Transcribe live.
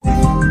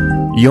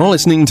You're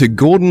listening to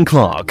Gordon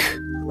Clark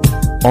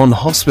on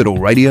Hospital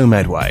Radio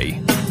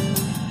Medway.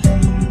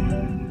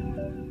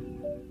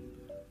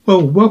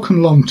 Well, welcome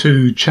along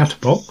to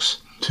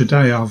Chatterbox.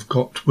 Today I've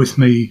got with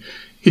me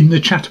in the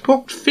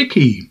Chatterbox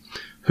Vicki,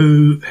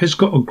 who has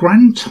got a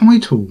grand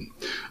title,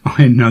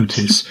 I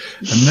notice.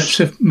 And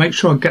let's make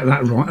sure I get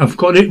that right. I've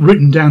got it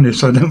written down here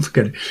so I don't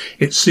forget it.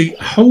 It's the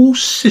Whole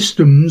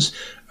Systems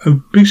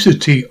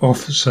Obesity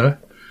Officer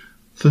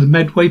for the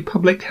Medway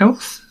Public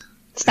Health.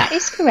 That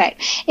is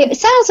correct. It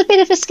sounds a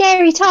bit of a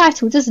scary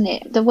title, doesn't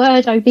it? The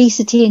word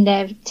obesity in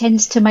there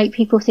tends to make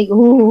people think,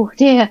 oh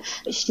dear,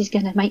 she's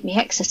going to make me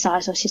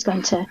exercise, or she's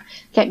going to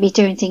get me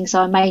doing things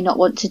I may not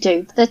want to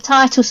do. The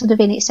title sort of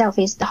in itself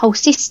is the whole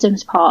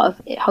systems part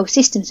of it, whole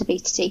systems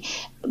obesity.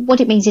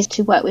 What it means is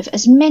to work with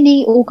as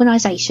many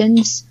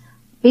organisations,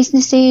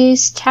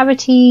 businesses,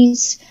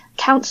 charities,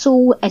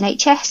 council,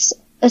 NHS,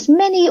 as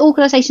many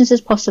organisations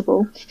as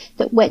possible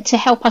that went to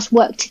help us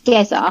work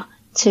together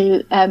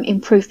to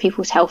improve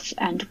people's health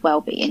and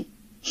well-being.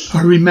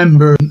 I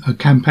remember a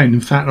campaign, in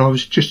fact I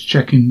was just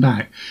checking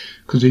back,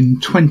 because in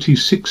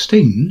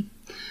 2016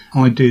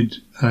 I did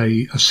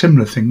a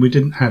similar thing. We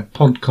didn't have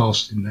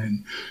podcasting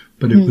then,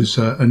 but it was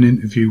an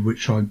interview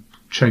which I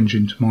changed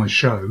into my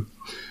show,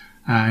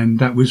 and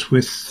that was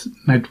with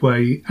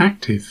Medway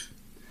Active.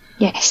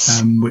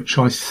 Yes. Which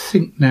I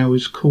think now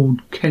is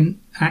called Kent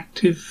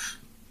Active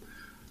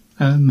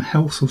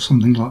Health or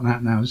something like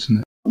that now, isn't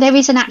it? There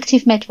is an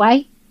Active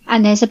Medway.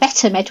 And there's a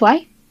Better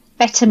Medway.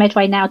 Better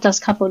Medway now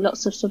does cover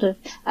lots of sort of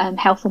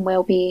health and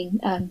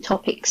wellbeing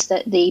topics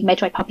that the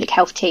Medway Public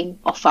Health team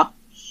offer.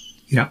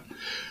 Yeah.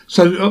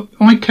 So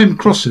I came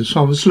across this.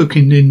 I was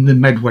looking in the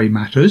Medway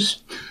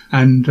Matters,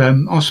 and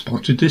I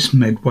spotted this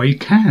Medway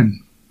can.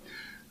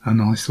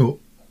 And I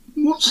thought,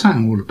 what's that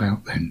all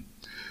about then?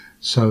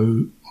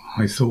 So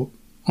I thought,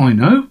 I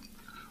know.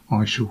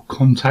 I shall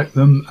contact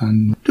them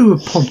and do a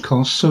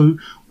podcast so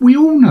we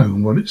all know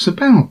what it's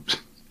about.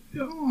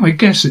 I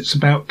guess it's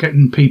about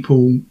getting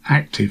people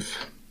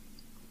active.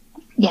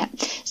 Yeah.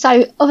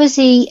 So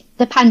obviously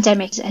the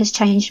pandemic has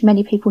changed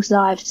many people's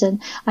lives, and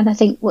I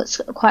think what's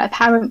quite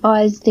apparent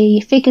by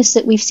the figures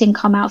that we've seen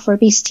come out for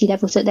obesity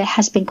levels, that there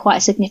has been quite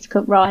a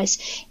significant rise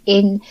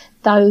in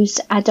those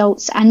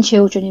adults and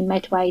children in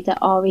Medway that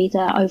are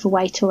either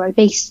overweight or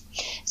obese.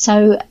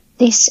 So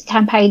this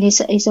campaign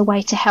is a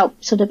way to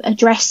help sort of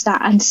address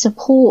that and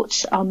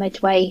support our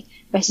Medway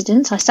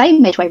residents. I say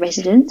Medway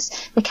residents.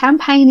 The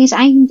campaign is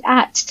aimed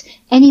at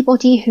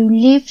anybody who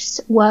lives,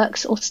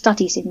 works or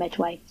studies in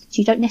Medway. So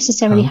you don't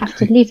necessarily have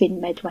to live in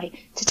Medway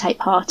to take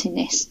part in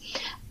this.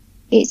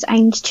 It's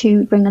aimed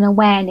to bring an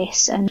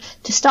awareness, and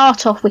to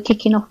start off, we're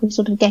kicking off with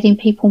sort of getting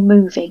people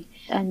moving,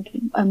 and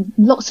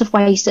lots of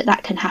ways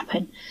that can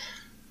happen.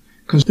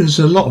 Because there's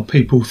a lot of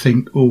people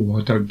think, oh,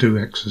 I don't do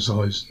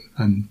exercise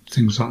and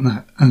things like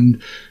that.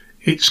 And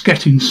it's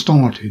getting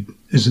started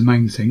is the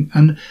main thing.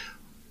 And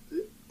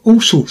all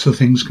sorts of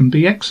things can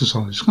be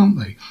exercise, can't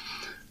they?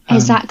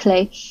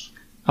 Exactly.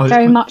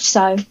 Very much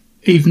so.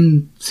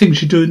 Even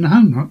things you do in the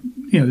home,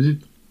 like,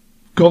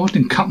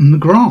 gardening, cutting the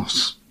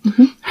grass,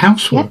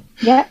 housework.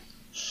 Yeah.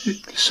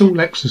 It's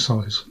all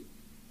exercise.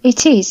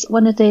 It is.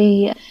 One of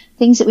the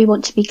things that we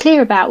want to be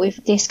clear about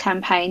with this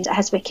campaign,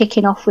 as we're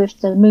kicking off with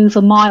the Move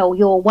a Mile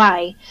Your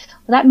Way,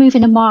 well, that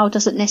moving a mile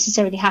doesn't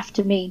necessarily have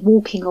to mean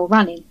walking or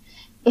running.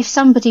 If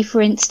somebody,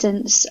 for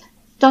instance,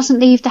 doesn't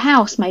leave the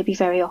house maybe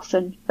very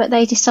often, but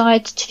they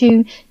decide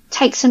to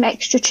take some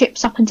extra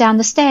trips up and down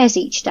the stairs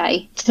each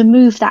day to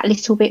move that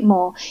little bit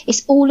more.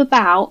 It's all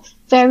about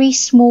very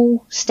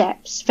small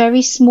steps,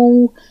 very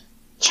small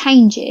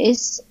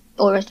changes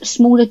or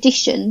small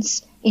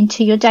additions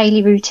into your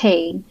daily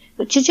routine,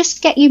 but to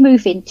just get you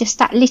moving just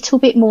that little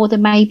bit more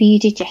than maybe you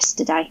did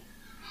yesterday.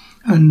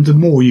 And the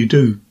more you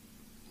do,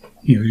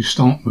 you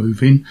start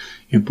moving,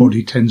 your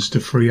body tends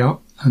to free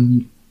up,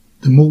 and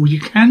the more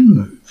you can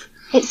move.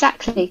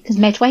 Exactly, because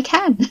Medway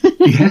can.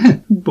 Yeah,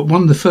 but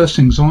one of the first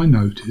things I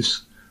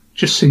notice,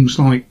 just things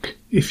like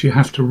if you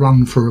have to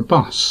run for a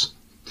bus.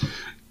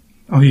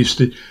 I used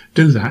to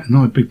do that and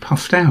I'd be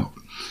puffed out.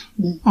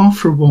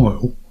 After a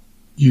while,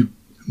 you're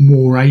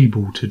more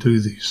able to do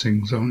these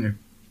things, aren't you?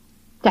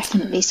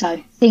 Definitely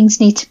so. Things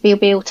need to be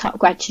built up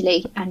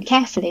gradually and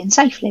carefully and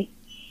safely.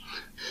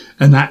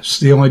 And that's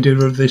the idea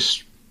of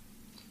this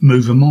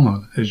Move a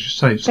Mile, as you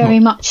say. It's very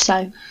much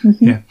so.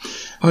 Mm-hmm. Yeah.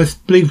 I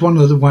believe one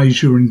of the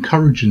ways you're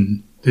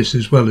encouraging this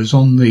as well is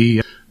on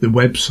the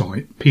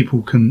website,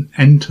 people can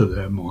enter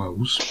their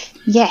miles.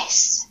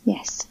 Yes.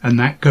 And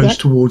that goes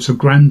towards a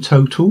grand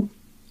total?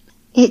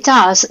 It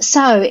does.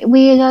 So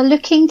we are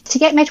looking to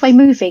get Medway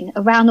moving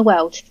around the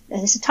world.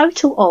 There's a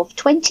total of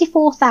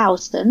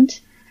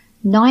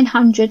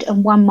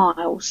 24,901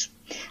 miles.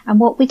 And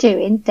what we're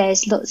doing,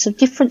 there's lots of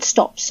different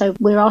stops. So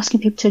we're asking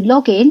people to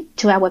log in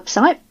to our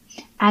website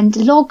and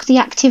log the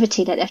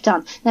activity that they've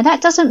done. Now,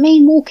 that doesn't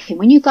mean walking.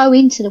 When you go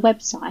into the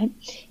website,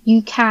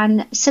 you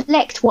can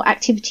select what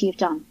activity you've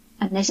done.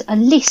 And there's a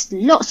list,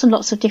 lots and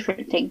lots of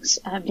different things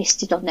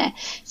listed on there.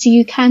 So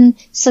you can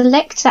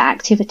select that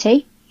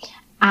activity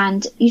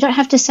And you don't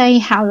have to say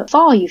how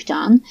far you've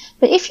done,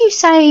 but if you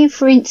say,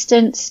 for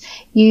instance,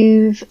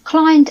 you've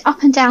climbed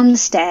up and down the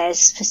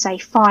stairs for, say,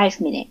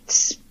 5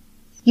 minutes,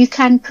 you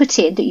can put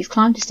in that you've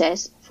climbed the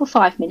stairs for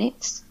 5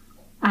 minutes,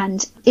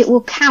 and it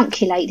will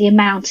calculate the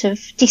amount of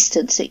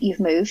distance that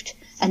you've moved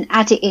and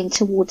add it in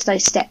towards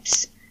those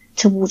steps,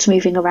 towards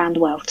moving around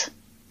the world.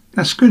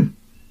 That's good.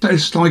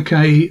 It's like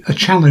a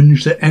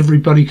challenge that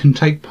everybody can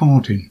take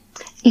part in.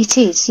 It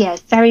is, yeah,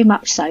 very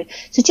much so.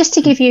 So just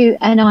to give you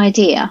an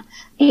idea,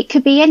 it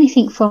could be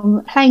anything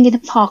from playing in a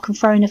park and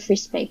throwing a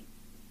frisbee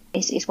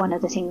is one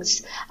of the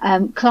things.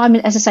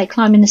 Climbing, as I say,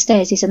 climbing the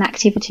stairs is an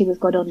activity we've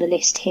got on the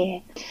list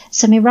here.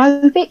 Some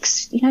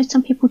aerobics, you know,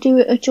 some people do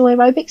enjoy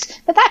aerobics,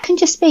 but that can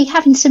just be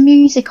having some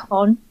music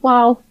on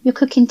while you're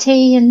cooking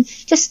tea and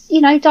just,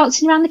 you know,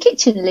 dancing around the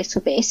kitchen a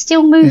little bit. It's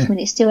still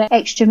movement, It's still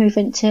extra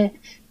movement to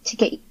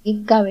get you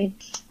going.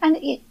 And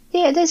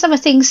there's other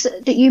things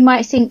that you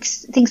might think,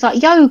 things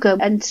like yoga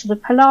and sort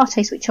of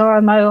Pilates, which are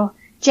a more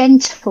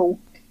gentle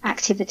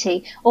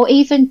activity, or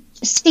even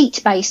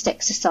seat-based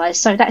exercise.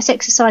 So that's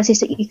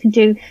exercises that you can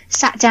do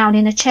sat down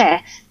in a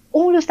chair.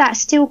 All of that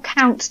still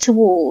counts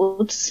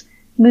towards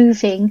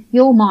moving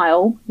your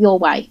mile your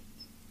way.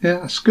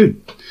 Yeah, that's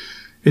good.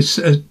 It's,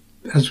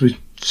 as we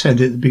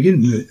said at the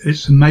beginning,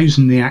 it's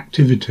amazing the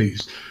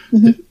activities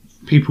that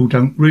people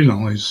don't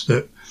realise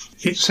that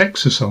it's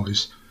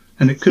exercise.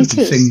 And it could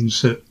be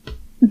things that,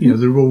 you know,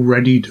 they're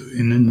already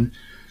doing, and,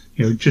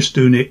 you know, just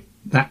doing it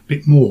that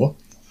bit more.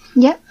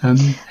 Yep.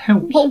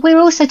 Helps. What we're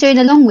also doing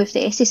along with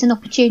this is an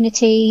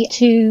opportunity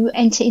to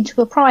enter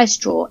into a prize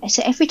draw.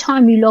 So every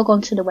time you log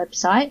onto the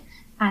website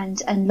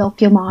and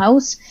log your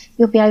miles,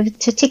 you'll be able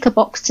to tick a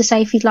box to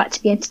say if you'd like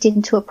to be entered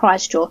into a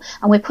prize draw.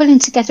 And we're pulling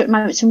together at the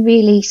moment some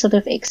really sort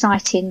of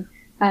exciting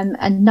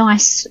and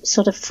nice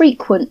sort of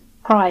frequent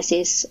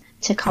prizes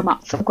to come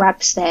up for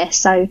grabs there.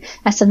 So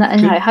that's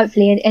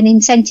hopefully an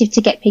incentive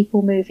to get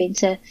people moving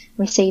to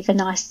receive a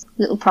nice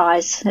little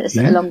prize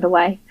along the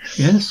way.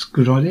 Yes,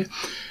 good idea.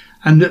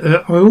 And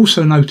I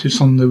also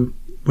noticed on the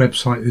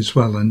website as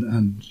well,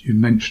 and you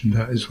mentioned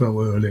that as well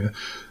earlier,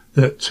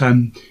 that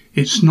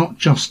it's not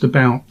just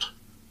about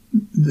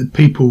the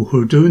people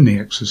who are doing the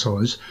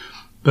exercise,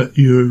 but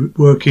you're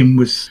working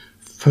with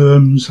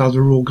firms,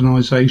 other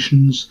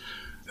organisations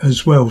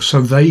as well,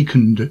 so they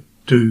can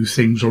do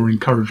things or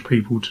encourage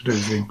people to do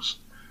things.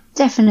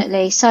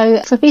 Definitely.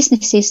 So for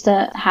businesses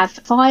that have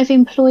 5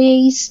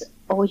 employees,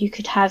 or you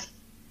could have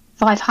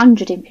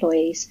 500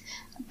 employees,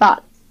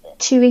 but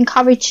to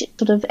encourage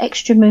sort of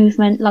extra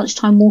movement,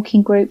 lunchtime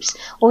walking groups,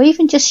 or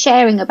even just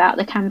sharing about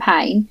the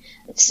campaign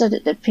so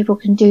that people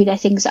can do their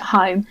things at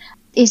home,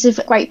 is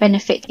of great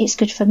benefit. It's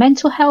good for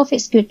mental health,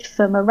 it's good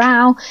for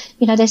morale.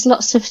 You know, there's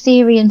lots of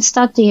theory and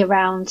study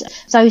around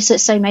those that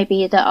say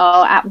maybe that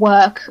are at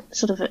work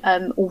sort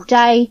of all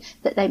day,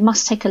 that they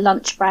must take a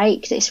lunch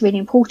break, that it's really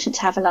important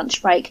to have a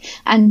lunch break,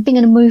 and being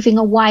and moving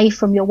away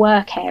from your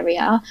work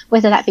area,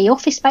 whether that be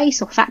office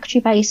space or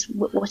factory base,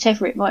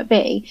 whatever it might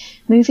be,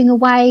 moving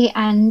away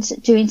and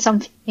doing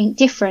something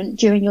different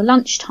during your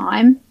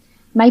lunchtime,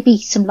 maybe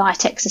some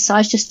light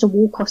exercise, just a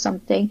walk or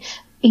something,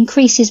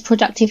 increases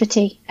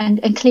productivity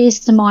and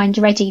clears the mind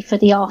ready for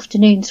the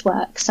afternoon's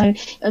work. So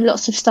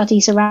lots of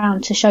studies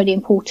around to show the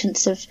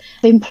importance of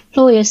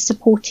employers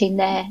supporting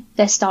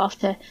their staff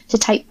to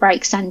take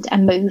breaks and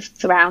move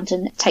around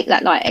and take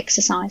that light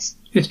exercise.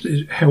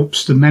 It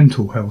helps the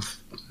mental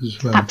health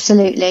as well.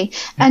 Absolutely.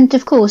 And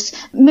of course,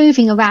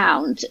 moving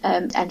around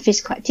and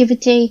physical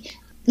activity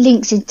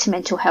links into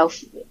mental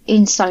health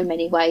in so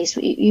many ways.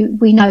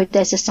 We know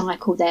there's a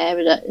cycle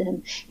there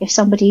that if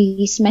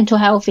somebody's mental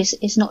health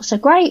is not so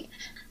great,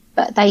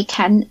 but they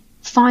can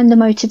find the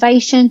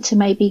motivation to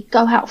maybe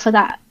go out for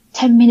that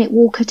 10-minute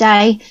walk a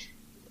day,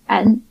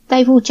 and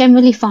they will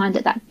generally find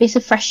that bit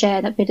of fresh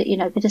air, that bit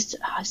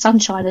of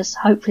sunshine, as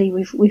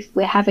hopefully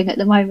we're having at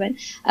the moment,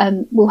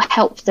 will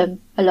help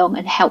them along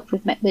and help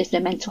with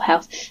their mental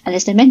health. And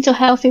as their mental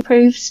health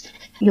improves,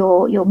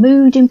 your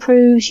mood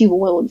improves. You will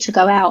want to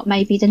go out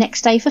maybe the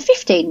next day for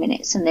 15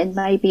 minutes, and then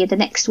maybe the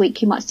next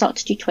week you might start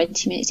to do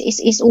 20 minutes.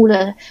 It's all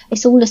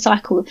a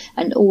cycle,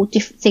 and all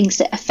different things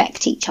that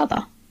affect each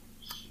other.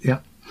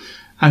 Yeah.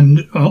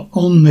 And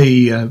on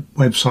the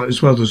website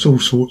as well, there's all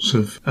sorts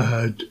of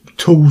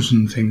tools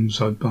and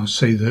things I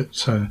see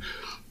that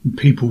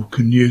people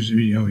can use,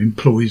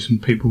 employees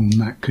and people and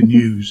that can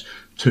use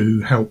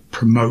to help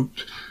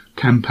promote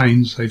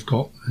campaigns they've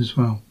got as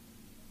well.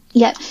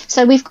 Yeah,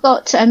 so we've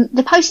got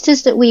the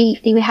posters that we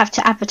have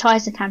to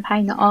advertise the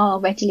campaign that are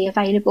readily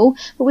available,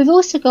 but we've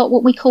also got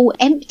what we call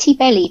empty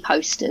belly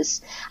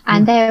posters,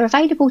 and they're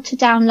available to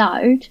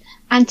download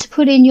and to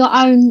put in your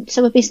own,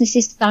 so a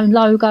business's own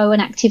logo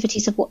and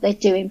activities of what they're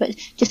doing, but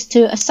just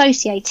to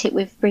associate it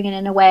with bringing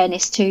an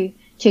awareness to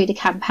the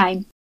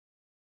campaign.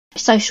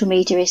 Social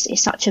media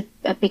is such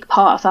a big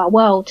part of our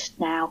world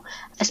now,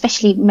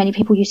 especially many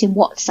people using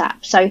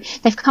WhatsApp. So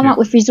they've come up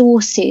with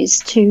resources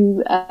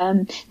to,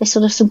 there's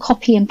sort of some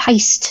copy and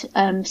paste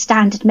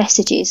standard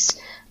messages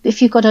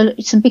if you've got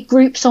some big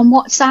groups on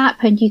WhatsApp,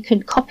 and you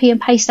can copy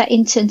and paste that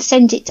into and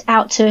send it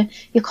out to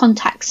your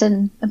contacts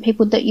and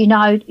people that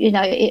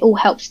it all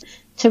helps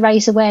to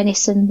raise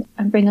awareness and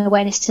bring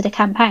awareness to the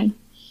campaign.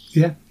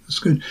 Yeah, that's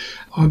good.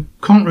 I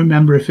can't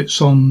remember if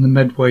it's on the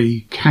Medway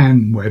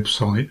Can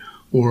website,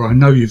 or I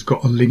know you've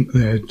got a link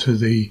there to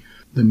the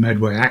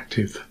Medway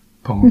Active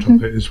part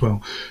of it as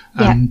well.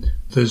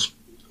 There's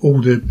all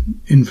the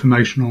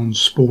information on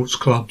sports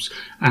clubs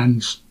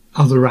and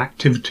other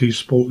activities,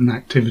 sporting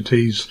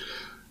activities,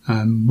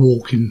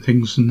 walking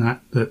things and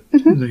that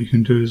you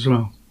can do as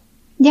well.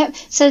 Yep.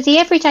 So the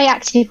Everyday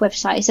Active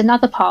website is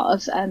another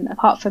part of,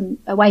 apart from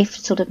away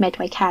from sort of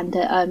Medway Can,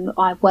 that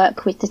I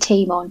work with the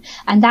team on,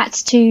 and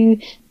that's to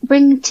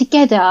bring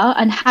together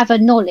and have a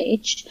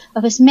knowledge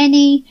of as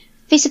many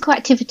physical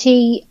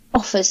activity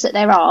offers that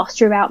there are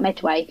throughout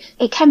Medway.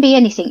 It can be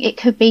anything. It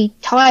could be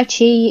Tai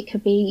Chi, it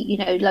could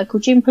be, local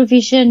gym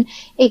provision,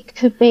 it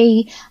could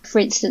be, for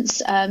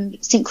instance,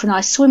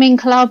 synchronised swimming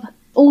club,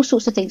 all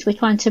sorts of things. We're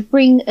trying to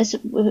bring, as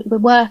we're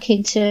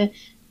working to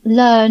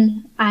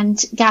learn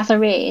and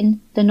gather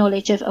in the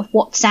knowledge of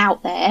what's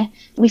out there.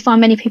 We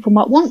find many people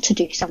might want to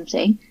do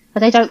something,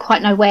 but they don't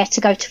quite know where to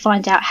go to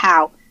find out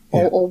how.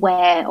 Or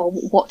where, or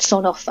what's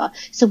on offer.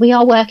 So we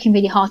are working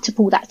really hard to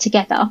pull that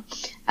together.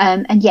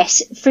 And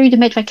yes, through the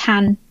Medway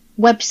Can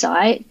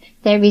website,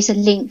 there is a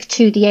link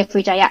to the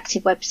Everyday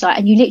Active website,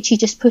 and you literally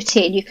just put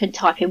in, you can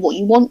type in what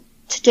you want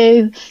to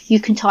do, you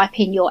can type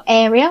in your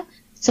area,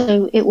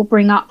 so it will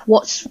bring up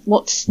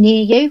what's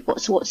near you,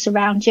 what's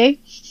around you.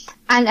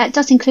 And that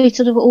does include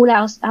sort of all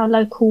our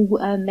local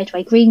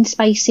Medway green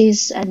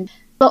spaces and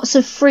lots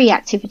of free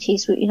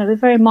activities. We're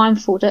very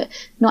mindful that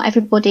not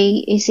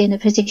everybody is in a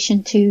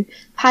position to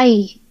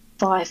pay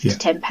 £5 to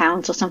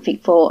 £10 or something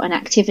for an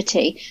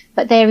activity,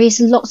 but there is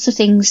lots of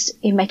things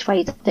in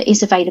Medway that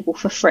is available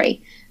for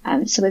free.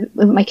 So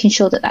we're making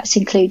sure that that's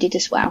included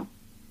as well.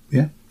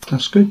 Yeah,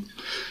 that's good.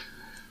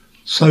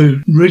 So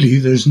really,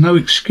 there's no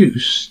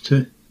excuse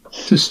to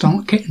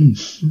start getting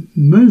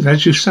move,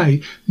 as you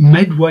say.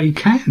 Medway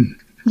Can.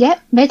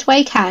 Yep,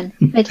 Medway Can.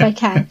 Medway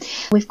Can.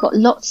 We've got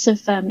lots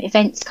of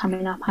events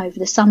coming up over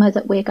the summer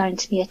that we're going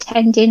to be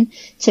attending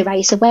to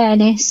raise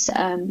awareness.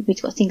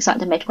 We've got things like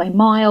the Medway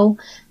Mile.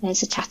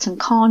 There's a Chatham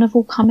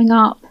Carnival coming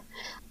up.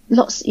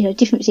 Lots,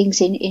 different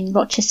things in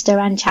Rochester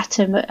and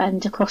Chatham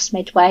and across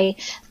Medway.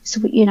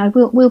 So,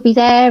 we'll be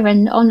there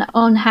and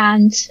on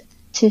hand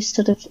to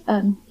sort of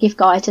give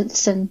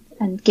guidance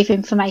and give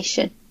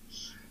information.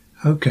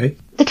 Okay.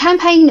 The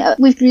campaign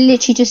we've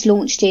literally just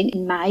launched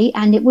in May,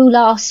 and it will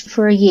last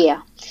for a year.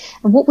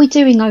 And what we're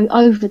doing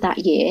over that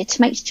year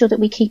to make sure that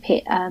we keep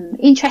it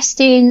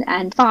interesting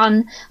and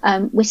fun,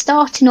 we're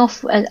starting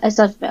off, as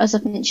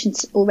I've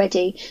mentioned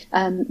already,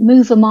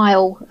 Move a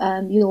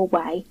Mile Your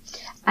Way.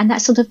 And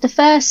that's sort of the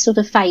first sort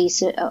of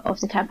phase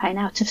of the campaign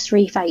out of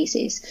 3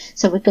 phases.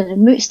 So we're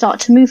going to start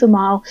to move a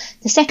mile.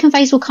 The second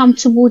phase will come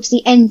towards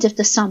the end of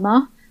the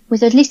summer,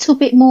 with a little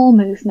bit more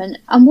movement.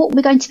 And what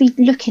we're going to be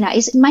looking at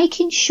is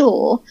making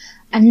sure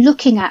and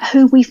looking at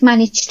who we've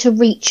managed to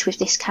reach with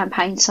this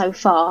campaign so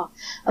far.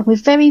 And we're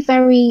very,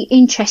 very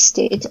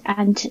interested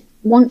and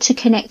want to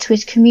connect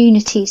with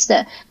communities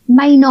that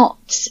may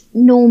not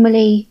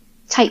normally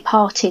take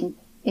part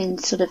in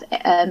sort of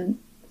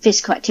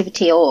physical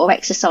activity or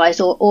exercise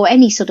or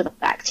any sort of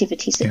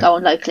activities that go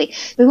on locally.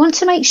 We want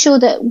to make sure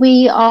that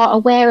we are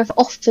aware of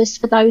offers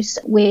for those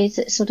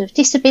with sort of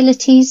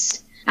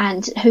disabilities,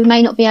 and who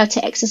may not be able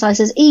to exercise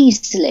as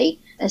easily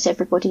as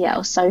everybody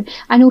else. So,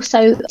 and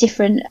also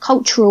different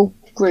cultural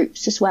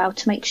groups as well,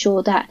 to make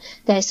sure that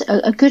there's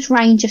a good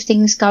range of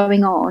things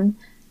going on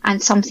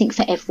and something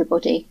for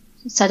everybody.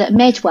 So that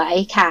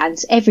Medway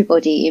cans,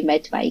 everybody in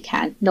Medway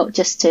can, not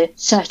just to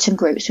certain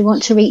groups. We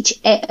want to reach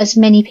as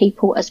many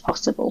people as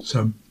possible.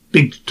 So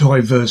big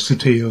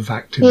diversity of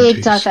activities.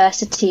 Big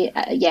diversity,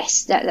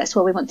 yes, that's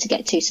what we want to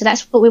get to. So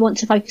that's what we want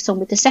to focus on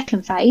with the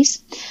second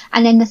phase.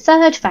 And then the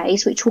third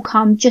phase, which will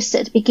come just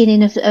at the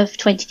beginning of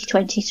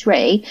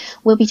 2023,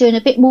 we'll be doing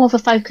a bit more of a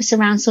focus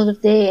around sort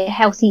of the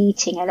healthy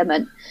eating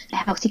element.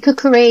 Healthy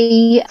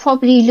cookery,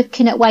 probably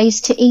looking at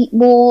ways to eat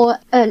more,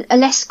 a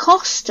less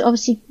cost.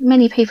 Obviously,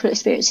 many people are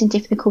experiencing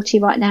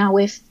difficulty right now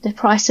with the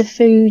price of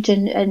food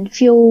and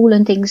fuel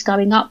and things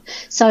going up.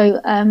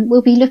 So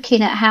we'll be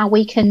looking at how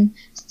we can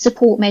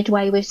support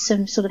Medway with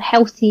some sort of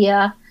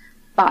healthier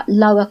but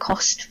lower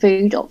cost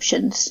food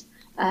options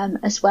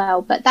as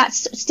well. But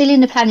that's still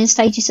in the planning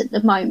stages at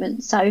the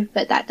moment. So,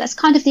 but that's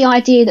kind of the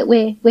idea that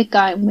we're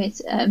going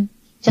with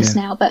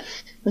now. But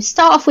we'll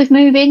start off with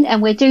moving,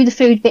 and we'll do the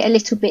food bit a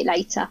little bit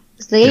later.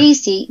 The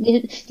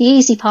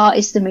easy part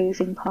is the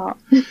moving part.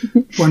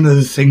 One of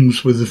the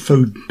things with the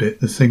food bit,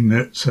 the thing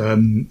that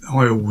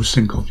I always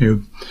think of,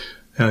 you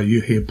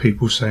hear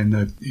people saying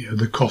that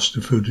the cost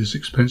of food is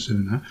expensive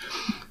and that.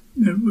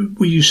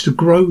 We used to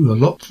grow a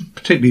lot,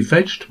 particularly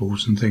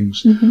vegetables and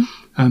things.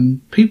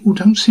 People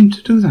don't seem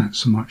to do that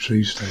so much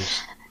these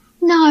days.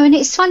 No, and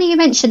it's funny you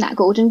mention that,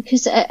 Gordon,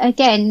 because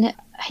again,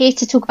 here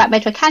to talk about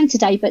Medway Can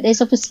today, but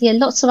there's obviously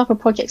lots of other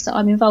projects that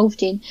I'm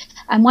involved in.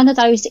 And one of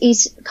those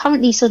is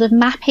currently sort of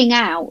mapping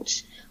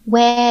out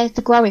where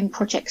the growing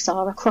projects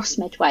are across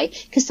Medway,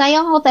 because they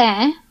are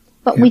there,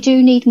 but we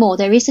do need more.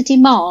 There is a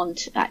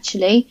demand,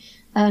 actually.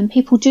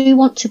 People do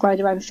want to grow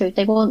their own food.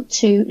 They want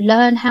to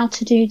learn how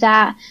to do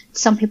that.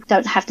 Some people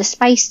don't have the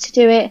space to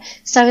do it.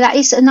 So that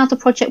is another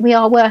project we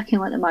are working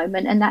on at the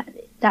moment, and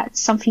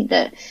that's something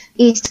that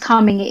is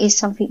coming. It is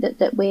something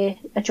that we're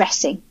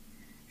addressing.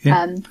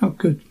 Yeah.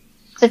 Good.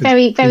 So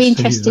very, very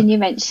interesting you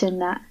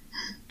mentioned that.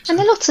 And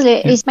a lot of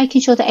it is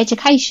making sure that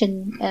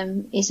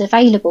education is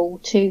available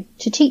to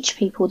teach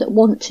people that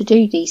want to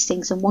do these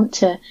things and want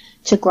to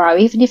grow,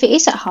 even if it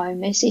is at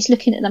home. It's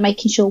looking at them,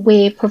 making sure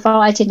we're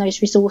providing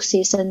those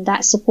resources and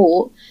that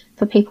support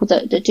for people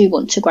that do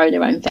want to grow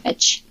their own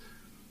veg.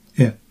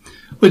 Yeah.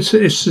 Well,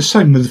 it's the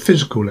same with the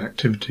physical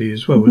activity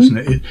as well, isn't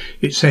it?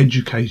 It's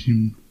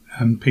educating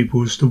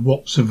people as to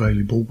what's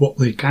available, what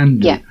they can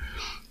do. Yeah.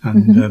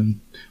 And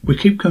we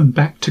keep going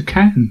back to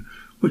can,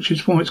 which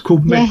is why it's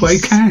called Medway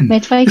Can.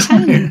 Medway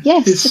Can,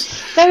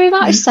 yes, very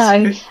much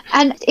so.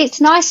 And it's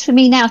nice for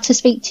me now to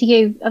speak to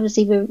you.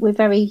 Obviously, we've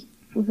only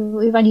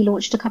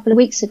launched a couple of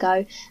weeks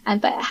ago,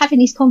 but having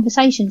these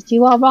conversations,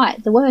 you are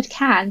right. The word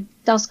 "can"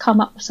 does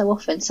come up so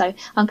often. So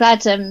I'm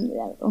glad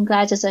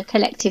as a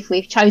collective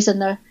we've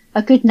chosen a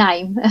good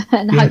name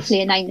and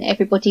hopefully a name that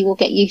everybody will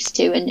get used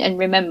to and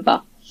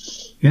remember.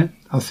 Yeah,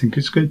 I think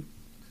it's good.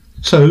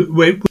 So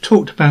we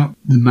talked about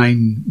the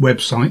main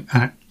website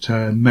at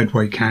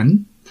Medway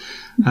Can.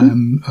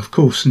 Of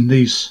course, in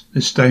this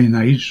day and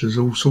age, there's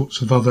all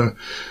sorts of other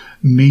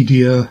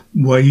media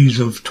ways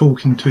of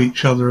talking to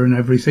each other and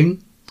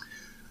everything.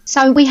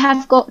 So we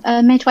have got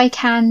a Medway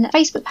Can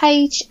Facebook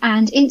page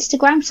and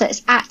Instagram, so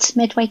it's at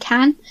Medway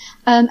Can,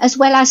 as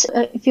well as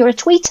if you're a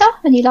tweeter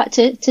and you like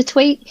to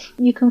tweet,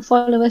 you can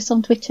follow us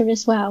on Twitter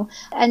as well.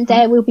 And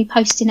there we'll be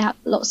posting out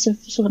lots of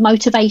sort of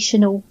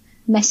motivational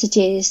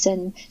messages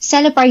and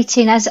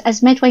celebrating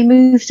as Medway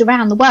moves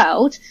around the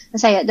world. I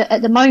say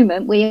at the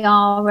moment we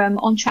are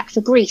on track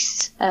for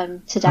Greece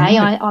today.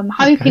 I'm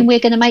hoping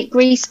we're going to make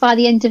Greece by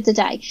the end of the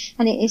day,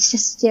 and it's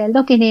just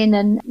logging in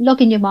and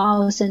logging your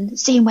miles and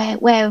seeing where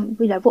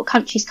what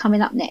country's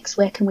coming up next,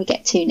 where can we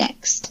get to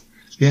next.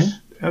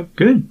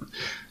 Good.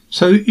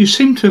 So you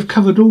seem to have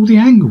covered all the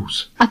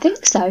angles. I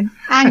think so.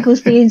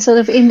 Angles being sort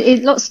of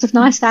in lots of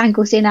nice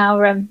angles in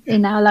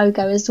our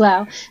logo as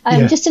well.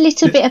 Just a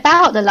little bit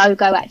about the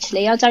logo,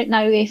 actually. I don't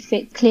know if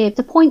it's clear.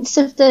 The points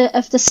of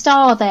the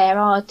star there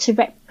are to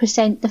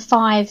represent the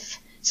 5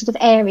 sort of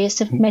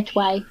areas of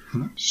Medway: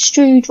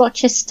 Strood,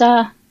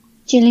 Rochester,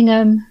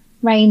 Gillingham,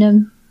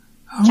 Rainham,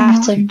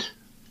 Chatham. Right.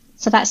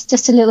 So that's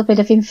just a little bit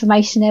of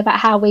information there about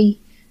how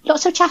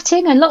lots of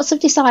chatting and lots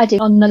of deciding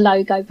on the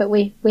logo, but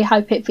we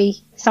hope it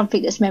be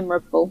something that's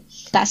memorable.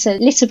 That's a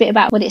little bit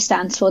about what it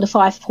stands for, the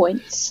 5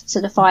 points,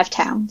 so the 5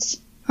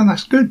 towns. And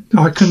that's good.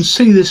 I can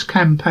see this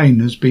campaign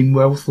has been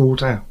well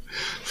thought out,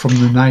 from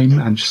the name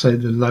and say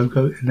the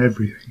logo and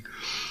everything.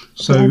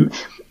 So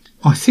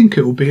I think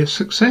it will be a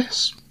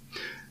success.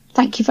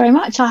 Thank you very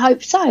much. I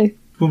hope so.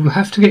 We'll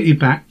have to get you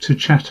back to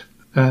chat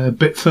a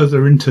bit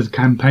further into the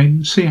campaign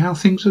and see how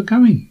things are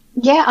going.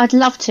 Yeah, I'd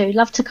love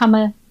to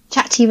come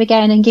chat to you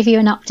again and give you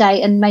an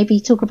update and maybe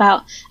talk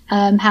about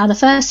how the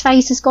first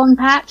phase has gone,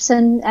 perhaps,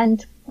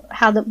 and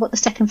what the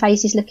second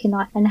phase is looking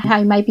like, and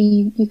how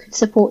maybe you could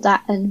support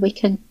that and we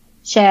can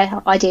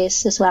share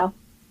ideas as well.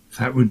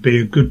 That would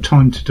be a good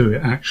time to do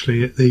it,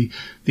 actually, at the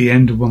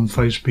end of one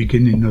phase,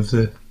 beginning of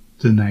the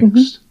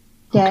next.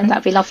 Yeah,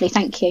 that'd be lovely.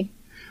 Thank you.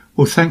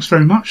 Well, thanks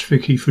very much,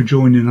 Vicki, for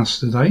joining us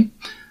today,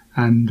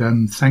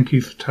 and thank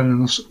you for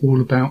telling us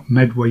all about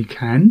Medway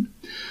Can.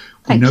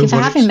 Thank you for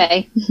having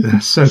me.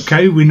 That's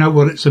okay. We know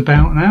what it's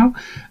about now.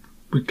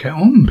 We get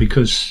on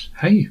because,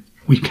 hey,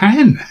 we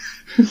can.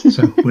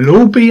 So we'll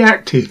all be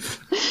active.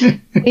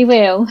 We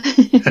will.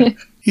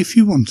 If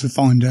you want to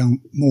find out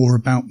more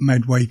about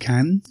Medway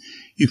Can,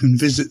 you can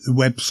visit the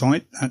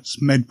website. That's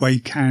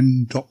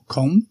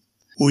medwaycan.com.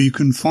 Or you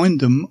can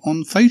find them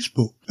on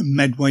Facebook,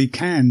 Medway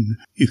Can.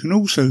 You can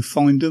also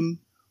find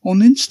them on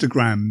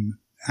Instagram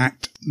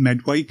at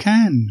Medway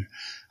Can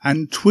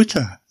and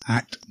Twitter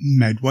at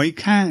Medway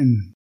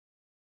Can.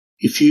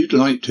 If you'd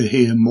like to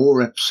hear more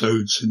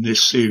episodes in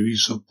this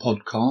series of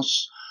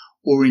podcasts,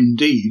 or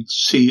indeed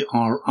see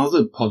our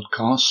other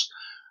podcasts,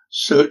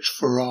 search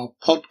for our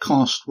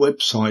podcast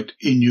website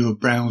in your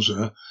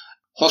browser,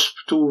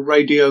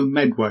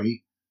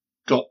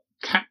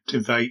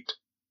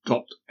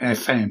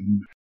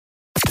 hospitalradiomedway.captivate.fm.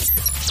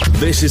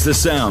 This is the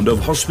sound of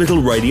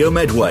Hospital Radio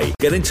Medway.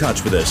 Get in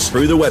touch with us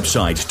through the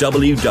website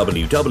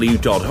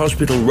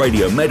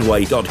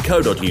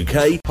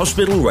www.hospitalradiomedway.co.uk.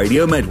 Hospital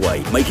Radio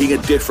Medway, making a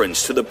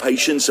difference to the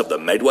patients of the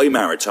Medway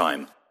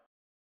Maritime.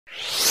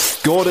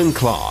 Gordon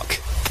Clark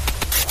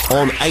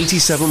on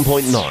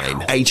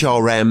 87.9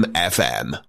 HRM FM.